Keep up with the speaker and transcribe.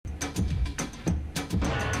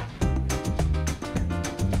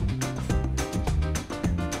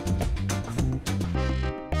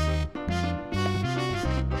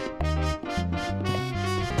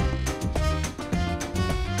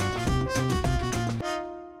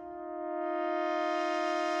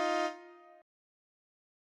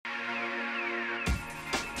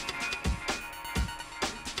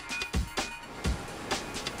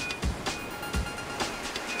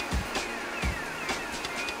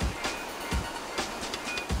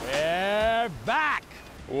back.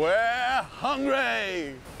 We're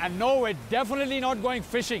hungry. And no, we're definitely not going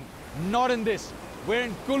fishing. Not in this. We're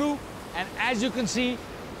in Kulu, and as you can see,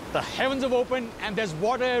 the heavens have opened and there's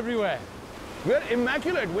water everywhere. We're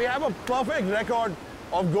immaculate. We have a perfect record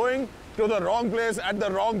of going to the wrong place at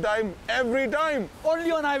the wrong time every time.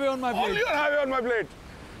 Only on highway on my plate. Only on highway on my plate.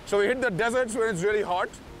 So we hit the deserts when it's really hot.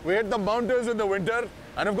 We hit the mountains in the winter.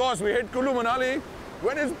 And of course, we hit Kulu Manali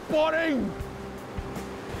when it's pouring.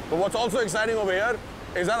 But what's also exciting over here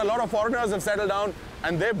is that a lot of foreigners have settled down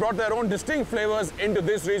and they brought their own distinct flavors into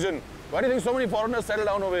this region. Why do you think so many foreigners settle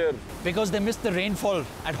down over here? Because they missed the rainfall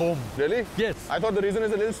at home. Really? Yes. I thought the reason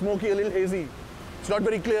is a little smoky, a little hazy. It's not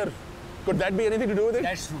very clear. Could that be anything to do with it?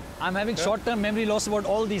 That's true. I'm having short-term memory loss about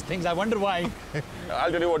all these things. I wonder why.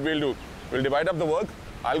 I'll tell you what we'll do. We'll divide up the work.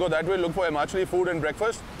 I'll go that way, look for Himachali food and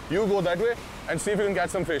breakfast. You go that way and see if you can catch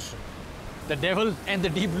some fish. The devil and the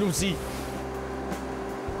deep blue sea.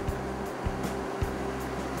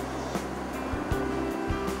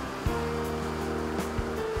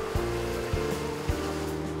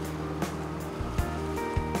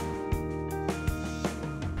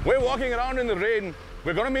 We're walking around in the rain.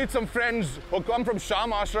 We're going to meet some friends who come from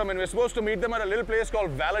Sham Ashram, and we're supposed to meet them at a little place called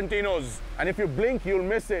Valentino's. And if you blink, you'll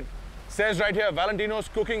miss it. Says right here, Valentino's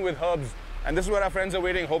cooking with herbs. And this is where our friends are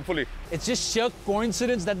waiting, hopefully. It's just sheer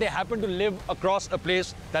coincidence that they happen to live across a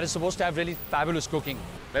place that is supposed to have really fabulous cooking.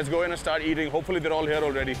 Let's go in and start eating. Hopefully they're all here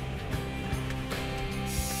already.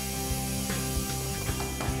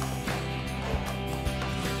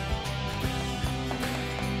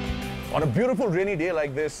 On a beautiful rainy day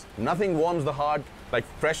like this, nothing warms the heart like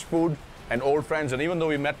fresh food and old friends. And even though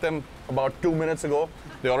we met them about 2 minutes ago,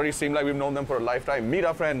 they already seem like we've known them for a lifetime. Meet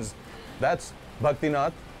our friends. That's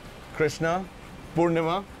Bhaktinath, Krishna,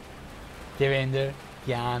 Purnima, Devendra,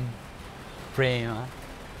 Gyan, Prema,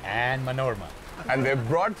 and Manorma. And they've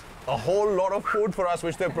brought a whole lot of food for us,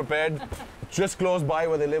 which they've prepared just close by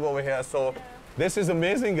where they live over here. So this is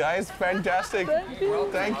amazing, guys. Fantastic. Well,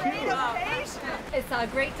 thank you. It's a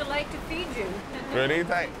great delight to feed you. Really?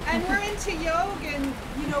 Thanks. And we're into yoga, and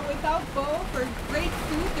you know, without both or great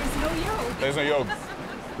food, there's no yoga. There's no yoga.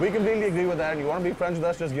 We completely agree with that. You want to be friends with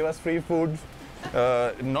us, just give us free food.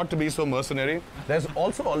 Not to be so mercenary. There's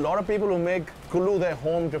also a lot of people who make Kulu their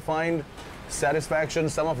home to find satisfaction,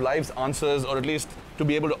 some of life's answers, or at least to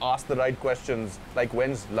be able to ask the right questions, like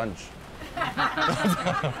when's lunch?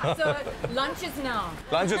 So lunch is now.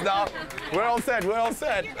 Lunch is now. We're all set. We're all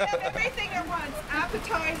set. You get everything at once.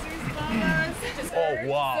 Appetizers, ballas. Oh,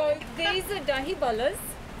 wow. So these are dahi ballas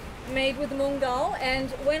made with moong dal. And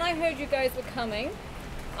when I heard you guys were coming,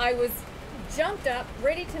 I was jumped up,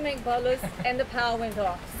 ready to make ballas, and the power went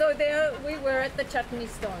off. So there we were at the chutney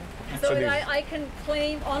stone. So I can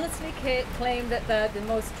honestly claim that they're the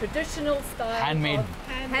most traditional style Handmade. of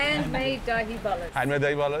handmade dahi ballas. Handmade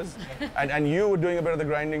dahi ballas. And you were doing a bit of the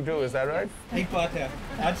grinding too, is that right? एक बात है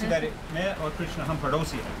आज से पहले मैं और कृष्ण हम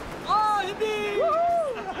पड़ोसी हैं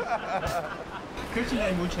कृष्ण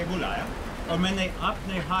ने मुझे बुलाया और मैंने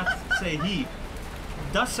अपने हाथ से ही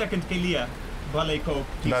 10 सेकंड के लिए बाले को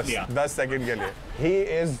खींच लिया 10 seconds के लिए. He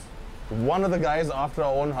is one of the guys after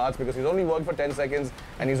our own hearts because he's only worked for 10 seconds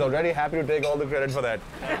and he's already happy to take all the credit for that,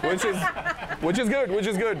 which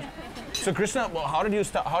is good. So Krishna, how did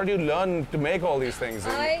you learn to make all these things?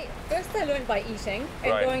 First I learned by eating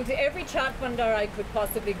and Right. going to every chaat bandar I could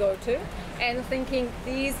possibly go to and thinking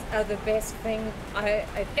these are the best thing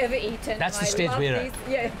I've ever eaten. That's the I stage love we're at. these.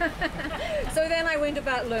 Yeah. So then I went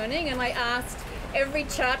about learning and I asked every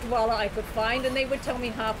chaat wala I could find and they would tell me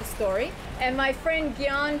half a story. And my friend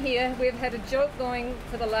Gyan here, we've had a joke going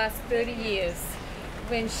for the last 30 years.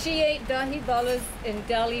 When she ate dahi ballas in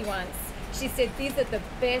Delhi once, she said, these are the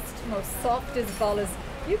best, most softest ballas.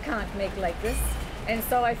 You can't make like this. And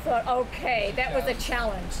so I thought, okay, that was a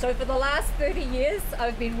challenge. So for the last 30 years,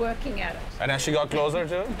 I've been working at it. And as she got closer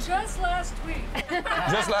to? Just last week.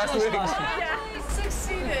 Just last week. I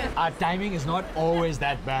succeeded. Our timing is not always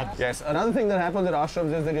that bad. Yes, another thing that happens at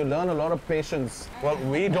ashrams is that you learn a lot of patience. Well,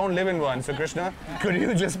 we don't live in one, so Krishna, could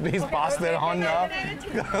you just please pass that on now?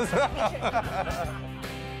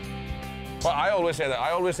 Well, I always say that.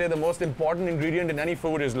 I always say the most important ingredient in any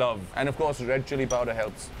food is love. And of course, red chili powder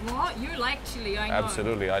helps. What? You like chili, I know.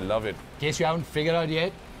 Absolutely, I love it. In case you haven't figured out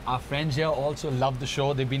yet, our friends here also love the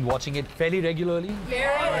show. They've been watching it fairly regularly.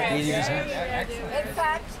 Very Easy to say. In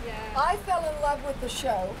fact, I fell in love with the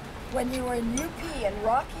show when you were in UP and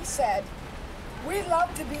Rocky said, we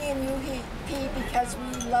love to be in UP because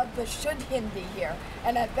we love the Shuddh Hindi here.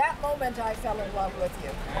 And at that moment, I fell in love with you.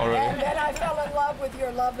 Already? And then I fell in love with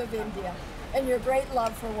your love of India. and your great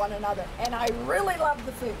love for one another. And I really love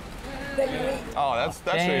the food that you eat. Oh, that's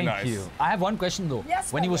really nice. Thank you. I have one question though.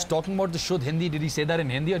 Yes, when he was Mother. talking about the Shuddh Hindi, did he say that in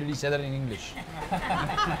Hindi or did he say that in English?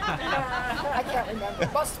 I can't remember.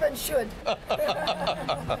 Must have been should.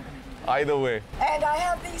 Either way. And I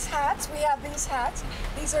have these hats. We have these hats.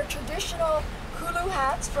 These are traditional Kulu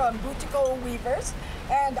hats from Butiko weavers.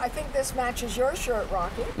 And I think this matches your shirt,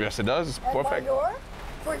 Rocky. Yes, it does. And Perfect. Mayur,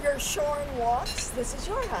 for your shorn walks, this is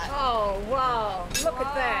your hat. Oh, wow. Look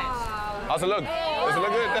at that. How's it look? Does it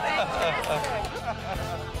look good?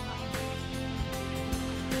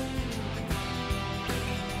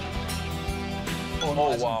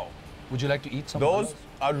 Oh, wow. Would you like to eat some? Those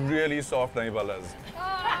are really soft nahi ballas.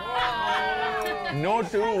 No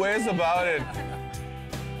two ways about it.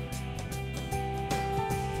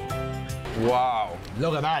 Wow.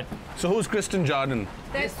 Look at that. So who's Kristen Jordan?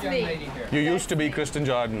 That's me. You used to be Kristen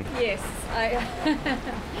Jordan. Yes.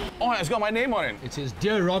 Oh, it's got my name on it. It says,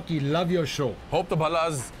 Dear Rocky, love your show. Hope the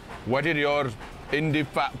ballas whetted your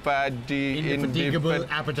Indefatigable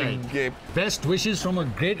appetite. indefatigable. Best wishes from a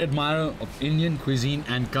great admirer of Indian cuisine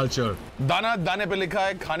and culture. दाना दाने पे लिखा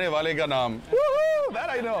है खाने वाले का नाम. Woohoo! That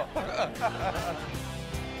I know.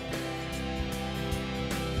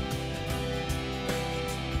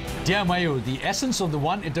 Dear Mayur, the essence of the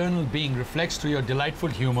one eternal being reflects through your delightful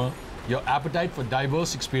humor, your appetite for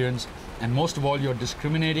diverse experience, and most of all, your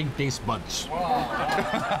discriminating taste buds.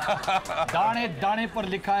 दाने दाने पर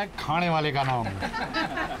लिखा है खाने वाले का नाम.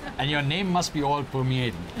 And your name must be all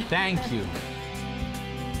permeating. Thank you.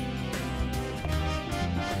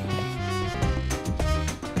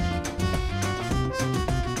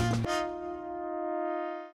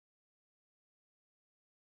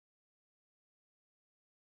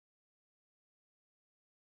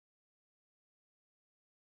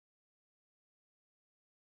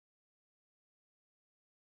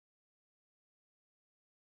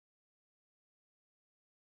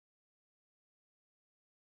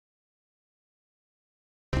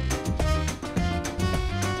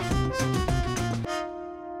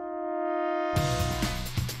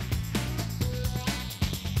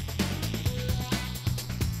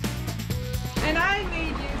 And I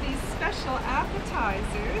made you these special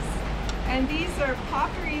appetizers. And these are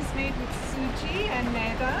potpourris made with suji and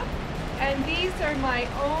maida. And these are my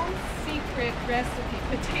own secret recipe,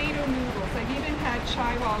 potato noodles. I've even had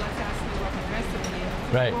chaiwalas ask me what my recipe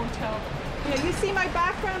is. Right. I won't tell them. Yeah, you see, my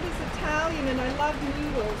background is Italian and I love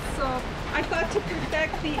noodles. So I thought to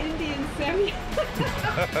perfect the Indian semi.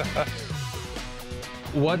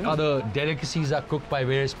 What other delicacies are cooked by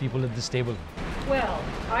various people at this table? Well,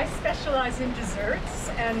 I specialize in desserts,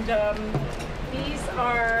 and these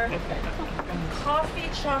are coffee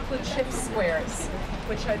chocolate chip squares,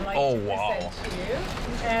 which I'd like Oh, to wow. present to you.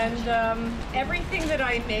 And everything that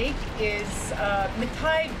I make is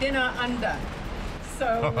mithai bina anda,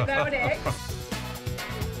 so without eggs.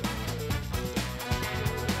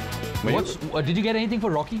 Did you get anything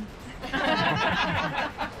for Rocky?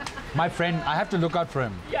 My friend, I have to look out for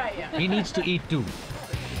him. Yeah. He needs to eat too.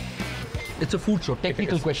 It's a food show.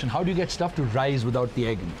 Technical question. How do you get stuff to rise without the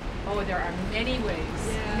egg? Oh, there are many ways.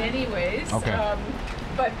 Yeah. Many ways. Okay.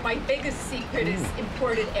 But my biggest secret is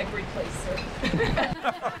imported egg replacer.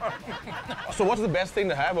 So what's the best thing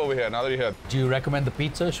to have over here now that you're here? Do you recommend the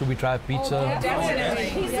pizza? Should we try a pizza? Definitely.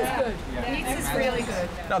 Pizza's good. Pizza's really good.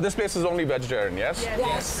 Now this place is only vegetarian, yes?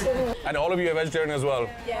 Yes. And all of you are vegetarian as well.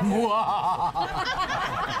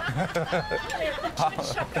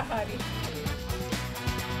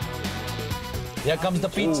 Here comes the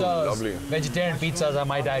pizzas. lovely. Vegetarian pizzas, I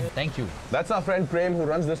might add. Thank you. That's our friend Prem who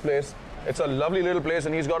runs this place. It's a lovely little place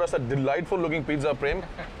and he's got us a delightful looking pizza, Prem.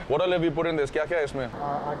 What all have you put in this? Kya kya hai isme?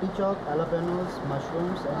 Artichoke, jalapenos,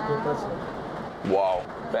 mushrooms, and capers. Wow,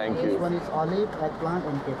 thank This you. one is olive, eggplant,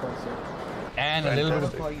 and capers. And a little bit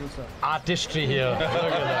of For you, sir. artistry here. Look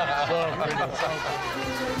at that. So pretty.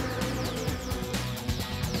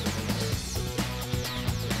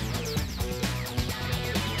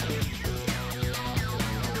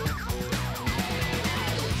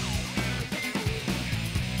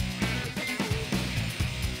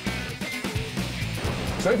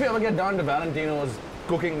 So if you ever get down to Valentino's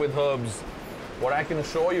cooking with herbs, what I can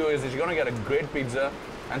assure you is that you're going to get a great pizza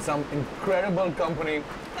and some incredible company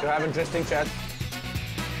to have interesting chats.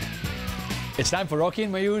 It's time for Rocky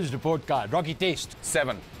and Mayur's report card. Rocky taste,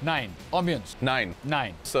 7, 9. Ambience, 9.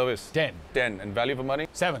 9. Service, 10. 10. And value for money?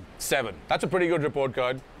 7. 7. That's a pretty good report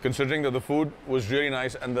card, considering that the food was really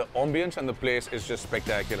nice and the ambience and the place is just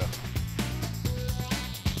spectacular.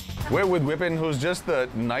 We're with Vipin, who's just the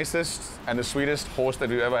nicest and the sweetest host that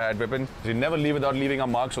we've ever had, Vipin. You never leave without leaving a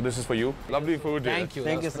mark, so this is for you. Lovely food. Thank you.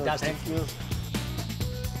 Thank you, sir. Fantastic. Thank you.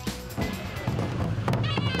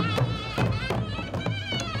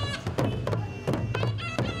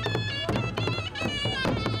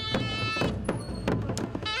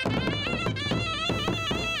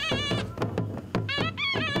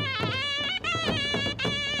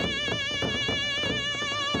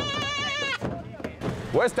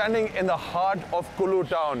 We're standing in the heart of Kulu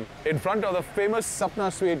town, in front of the famous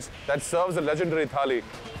Sapna Sweets that serves the legendary thali.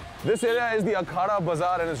 This area is the Akhada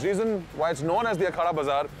Bazaar, and the reason why it's known as the Akhada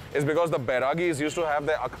Bazaar is because the Bairagis used to have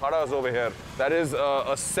their akhadas over here. That is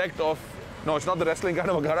a sect of, no, it's not the wrestling kind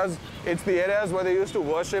of akhadas, it's the areas where they used to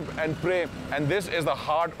worship and pray, and this is the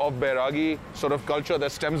heart of Bairagi sort of culture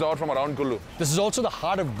that stems out from around Kulu. This is also the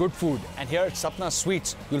heart of good food, and here at Sapna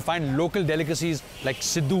Sweets, you'll find local delicacies like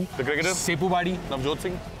Siddu, The cricketer? Sepu Badi, Navjot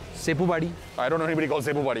Singh? Sepu Badi, I don't know anybody called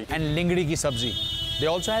Sepu Badi. and Lingdi ki sabzi. They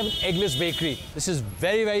also have an eggless bakery. This is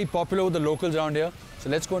very, very popular with the locals around here. So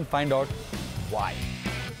let's go and find out why.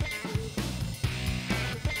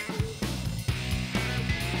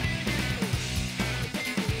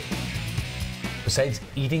 Besides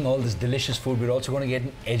eating all this delicious food, we're also going to get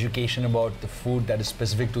an education about the food that is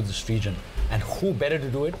specific to this region. And who better to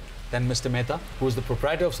do it than Mr. Mehta, who is the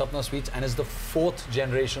proprietor of Sapna Sweets and is the 4th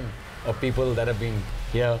generation of people that have been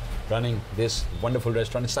here running this wonderful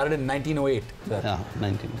restaurant. It started in 1908. Yeah,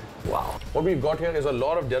 19. Wow. What we've got here is a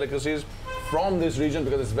lot of delicacies from this region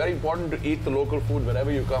because it's very important to eat the local food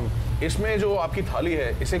wherever you come. इसमें जो आपकी थाली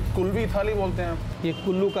है, इसे कुल्वी थाली बोलते हैं। ये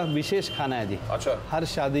कुल्लू का विशेष खाना है जी। अच्छा। हर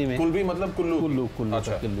शादी में कुल्वी मतलब कुल्लू। कुल्लू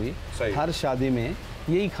अच्छा। का कुल्वी। सही। हर शादी में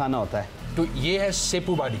यही खाना होता है। तो ये है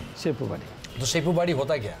सेपू बाड़ी। सेपू बड़ी। तो सेपू बाड़ी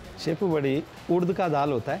होता क्या है? सेपू बड़ी उड़द का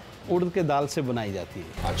दाल होता है। उड़द के दाल से बनाई जाती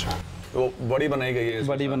है। अच्छा। तो बड़ी बनाई गई है।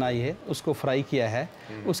 बड़ी बनाई है, उसको फ्राई किया है,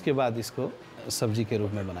 उसके बाद इसको सब्जी के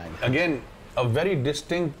रूप में बनाया गया। Again, a very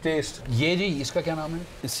distinct taste. ये जी इसका क्या नाम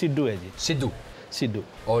है? सिड्डू है जी। सिद्धू। सिड्डू।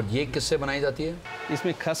 और ये किससे बनाई जाती है?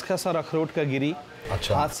 इसमें खसखस और अखरोट का गिरी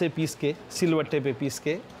अच्छा। हाथ से पीस के सिलवट्टे पे पीस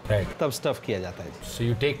के Right. तब स्टफ किया जाता है। So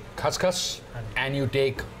you take khaskhas and you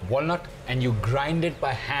take walnut and you grind it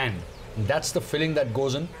by hand. That's the filling that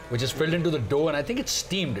goes in, which is filled into the dough, and I think it's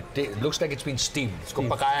steamed. It looks like it's been steamed. इसको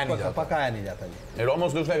पकाया नहीं जाता। पकाया नहीं जाता जी। It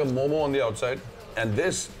almost looks like a momo on the outside, and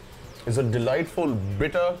this is a delightful,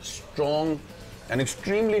 bitter, strong, and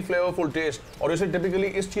extremely flavorful taste. और इसे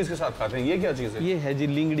typically इस चीज़ के साथ खाते हैं। ये क्या चीज़ है? ये है जी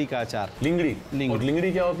लिंगड़ी का अचार। लिंगड़ी। लिंगड़ी। और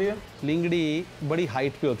लिंगड़ी क्या होती है? लिंगड़ी बड़ी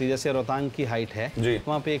हाइट पे होती है, जैसे रोहतांग की हाइट है जी।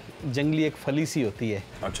 वहाँ पे एक जंगली एक फली सी होती है।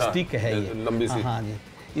 अच्छा। स्टिक है ये लंबी सी। हाँ जी,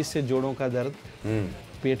 इससे जोड़ों का दर्द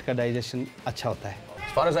पेट का डाइजेशन अच्छा होता है।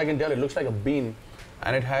 As far as I can tell, it looks like a bean,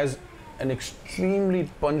 and it has an extremely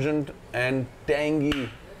pungent and tangy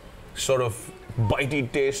sort of bitey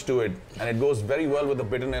taste to it, and it goes very well with the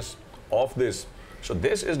bitterness of this. So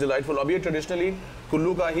this is delightful. अब ये traditionally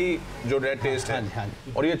Kullu का ही जो red taste है। हाँ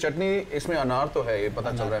जी। और ये चटनी इसमें अनार तो है, ये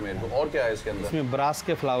पता चल रहा है मेरे को। और क्या है इसके अंदर? इसमें ब्रास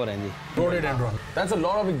के फ्लावर हैं जी। Rhododendron. That's a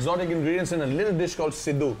lot of exotic ingredients in a little dish called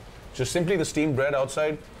siddu. Just simply the steamed bread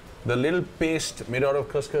outside, the little paste made out of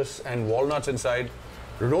couscous and walnuts inside,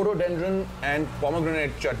 rhododendron and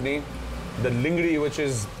pomegranate chutney, the lingri, which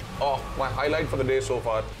is my highlight for the day so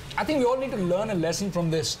far. I think we all need to learn a lesson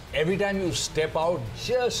from this. Every time you step out,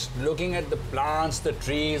 just looking at the plants, the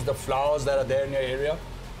trees, the flowers that are there in your area,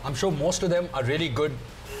 I'm sure most of them are really good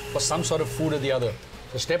for some sort of food or the other.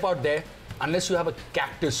 So step out there. Unless you have a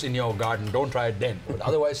cactus in your garden, don't try it then. But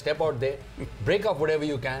otherwise, step out there, break up whatever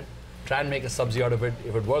you can, try and make a sabzi out of it.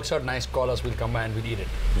 If it works out nice, call us, we'll come by and we'll eat it.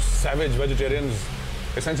 Savage vegetarians.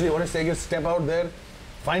 Essentially what it's saying is step out there,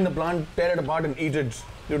 find the plant, tear it apart and eat it.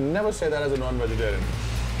 You'd never say that as a non-vegetarian.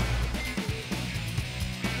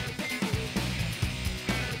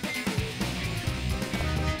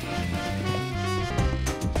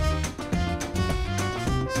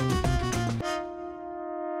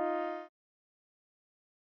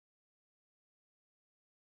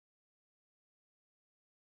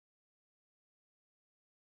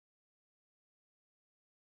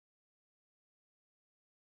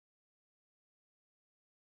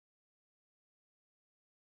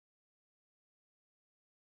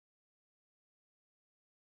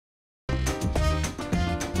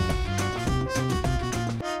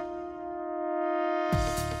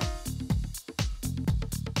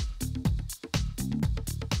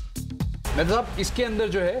 Mehta साहब, इसके अंदर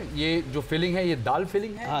जो है ये जो filling है, ये दाल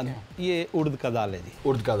filling है? हाँ, ये उड़द का दाल है जी।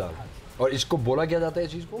 उड़द का दाल। और इसको बोला क्या जाता है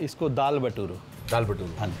इस चीज़ को? इसको दाल बटूरू। दाल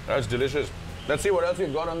बटूरू। हाँ। That's delicious. Let's see what else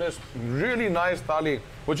we've got on this really nice thali,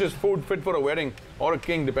 which is food fit for a wedding or a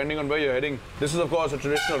king, depending on where you're heading. This is, of course, a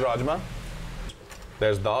traditional rajma.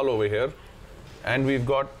 There's dal over here. And we've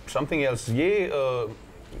got something else. Ye, kya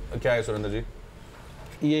hai, Surinder ji?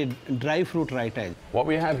 ये dry fruit raita है. What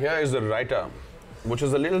we have here is the raita, which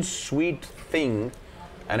is a little sweet thing,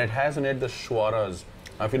 and it has in it the shwaras.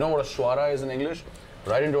 Now, if you know what a shwara is in English,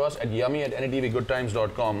 write into us at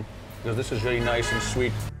yummy@ndtvgoodtimes.com, because this is really nice and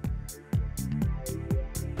sweet.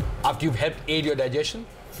 After you've helped aid your digestion,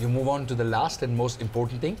 you move on to the last and most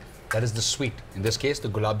important thing, that is the sweet. In this case, the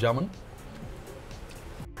gulab jamun,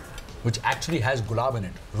 which actually has gulab in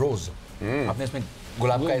it, rose. आपने इसमें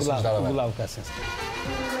गुलाब का essence डाला हुआ है. गुलाब का essence.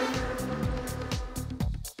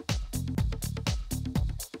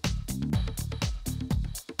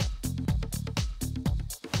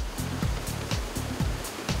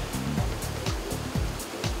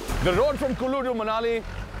 The road from Kullu to Manali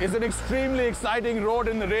is an extremely exciting road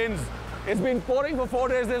in the rains. It's been pouring for 4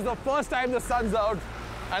 days. This is the first time the sun's out,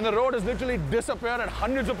 and the road has literally disappeared at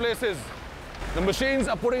hundreds of places. The machines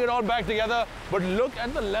are putting it all back together, but look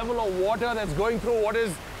at the level of water that's going through what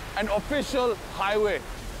is an official highway.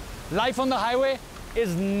 Life on the highway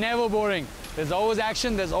is never boring. There's always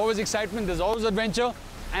action, there's always excitement, there's always adventure,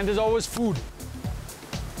 and there's always food.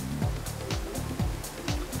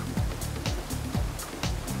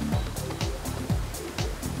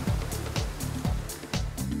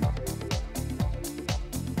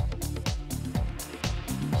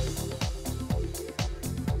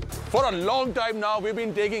 For a long time now, we've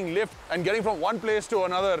been taking lift and getting from one place to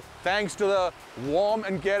another, thanks to the warm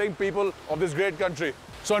and caring people of this great country.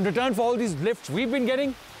 So in return for all these lifts we've been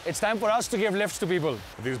getting, it's time for us to give lifts to people.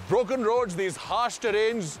 These broken roads, these harsh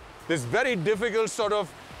terrains, this very difficult sort of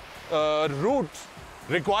route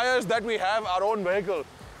requires that we have our own vehicle.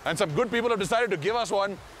 And some good people have decided to give us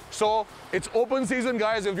one. So it's open season,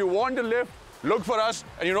 guys. If you want to lift, look for us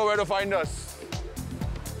and you know where to find us.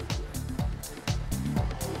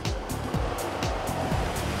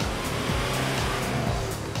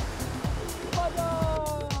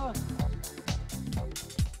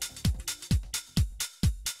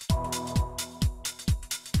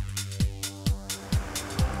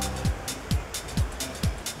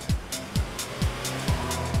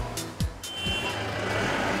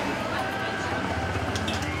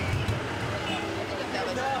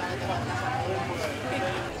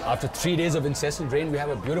 After 3 days of incessant rain, we have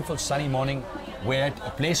a beautiful sunny morning. We're at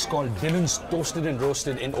a place called Dylan's Toasted and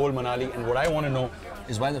Roasted in Old Manali. And what I want to know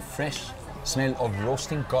is why the fresh smell of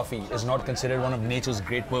roasting coffee is not considered one of nature's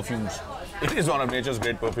great perfumes. It is one of nature's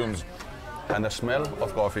great perfumes. And the smell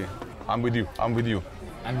of coffee. I'm with you. I'm with you.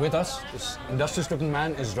 And with us, this industrious looking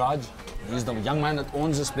man is Raj. He's the young man that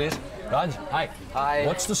owns this place. Raj, hi. Hi.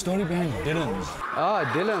 What's the story behind Dylan's?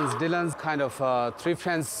 Dylan's kind of 3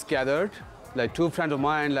 friends gathered. Like 2 friends of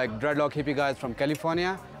mine, like dreadlock hippie guys from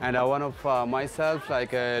California, and one of myself,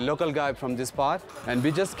 like a local guy from this part. And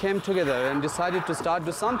we just came together and decided to start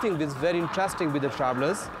do something that's very interesting with the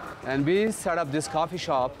travelers. And we set up this coffee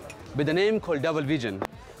shop with a name called Double Vision.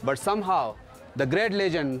 But somehow, the great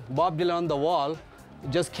legend Bob Dylan on the wall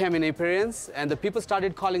just came in appearance, and the people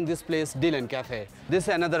started calling this place Dylan Cafe. This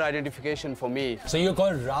is another identification for me. So you're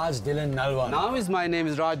called Raj Dylan Nalwa. Now my name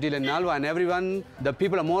is Raj Dylan Nalwa, and everyone, the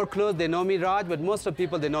people are more close, they know me Raj, but most of the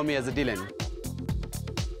people, they know me as a Dylan.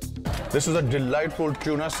 This is a delightful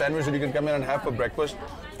tuna sandwich that you can come in and have for breakfast.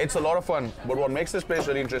 It's a lot of fun, but what makes this place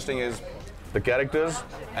really interesting is the characters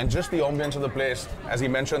and just the ambience of the place. As he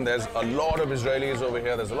mentioned, there's a lot of Israelis over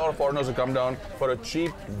here. There's a lot of foreigners who come down for a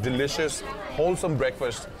cheap, delicious, wholesome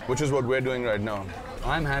breakfast, which is what we're doing right now.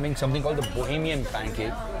 I'm having something called the Bohemian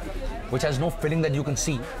pancake, which has no filling that you can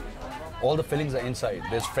see. All the fillings are inside.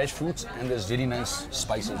 There's fresh fruits and there's really nice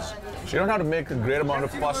spices. So you don't have to make a great amount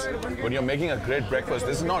of fuss when you're making a great breakfast.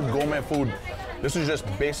 This is not gourmet food. This is just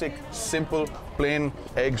basic, simple, plain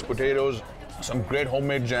eggs, potatoes, some great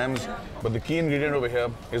homemade jams, but the key ingredient over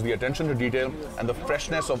here is the attention to detail and the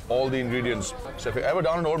freshness of all the ingredients. So if you're ever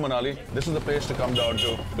down in Old Manali, this is the place to come down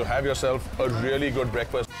to have yourself a really good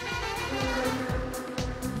breakfast.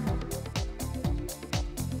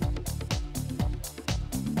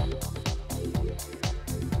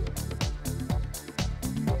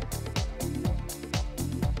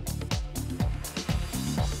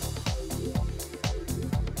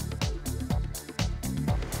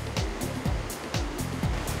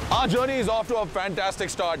 Our journey is off to a fantastic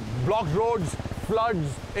start. Blocked roads,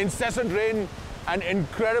 floods, incessant rain, and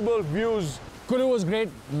incredible views. Kullu was great.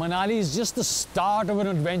 Manali is just the start of an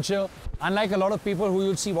adventure. Unlike a lot of people who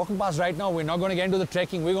you'll see walking past right now, we're not going to get into the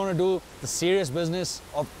trekking. We're going to do the serious business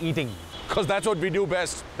of eating. because that's what we do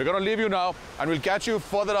best. We're going to leave you now and we'll catch you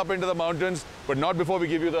further up into the mountains, but not before we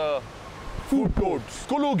give you the food courts.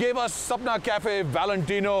 Kulu gave us Sapna Cafe,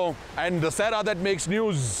 Valentino, and the Sera that makes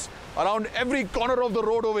news. Around every corner of the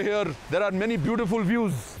road over here, there are many beautiful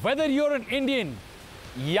views. Whether you're an Indian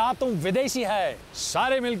या तुम विदेशी है,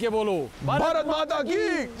 सारे मिलके बोलो भारत माता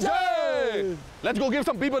की जय! Let's go give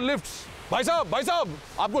some people lifts. भाई साहब,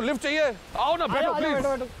 आपको लिफ्ट चाहिए? आओ ना, बैठो, प्लीज.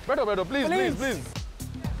 बैठो, please.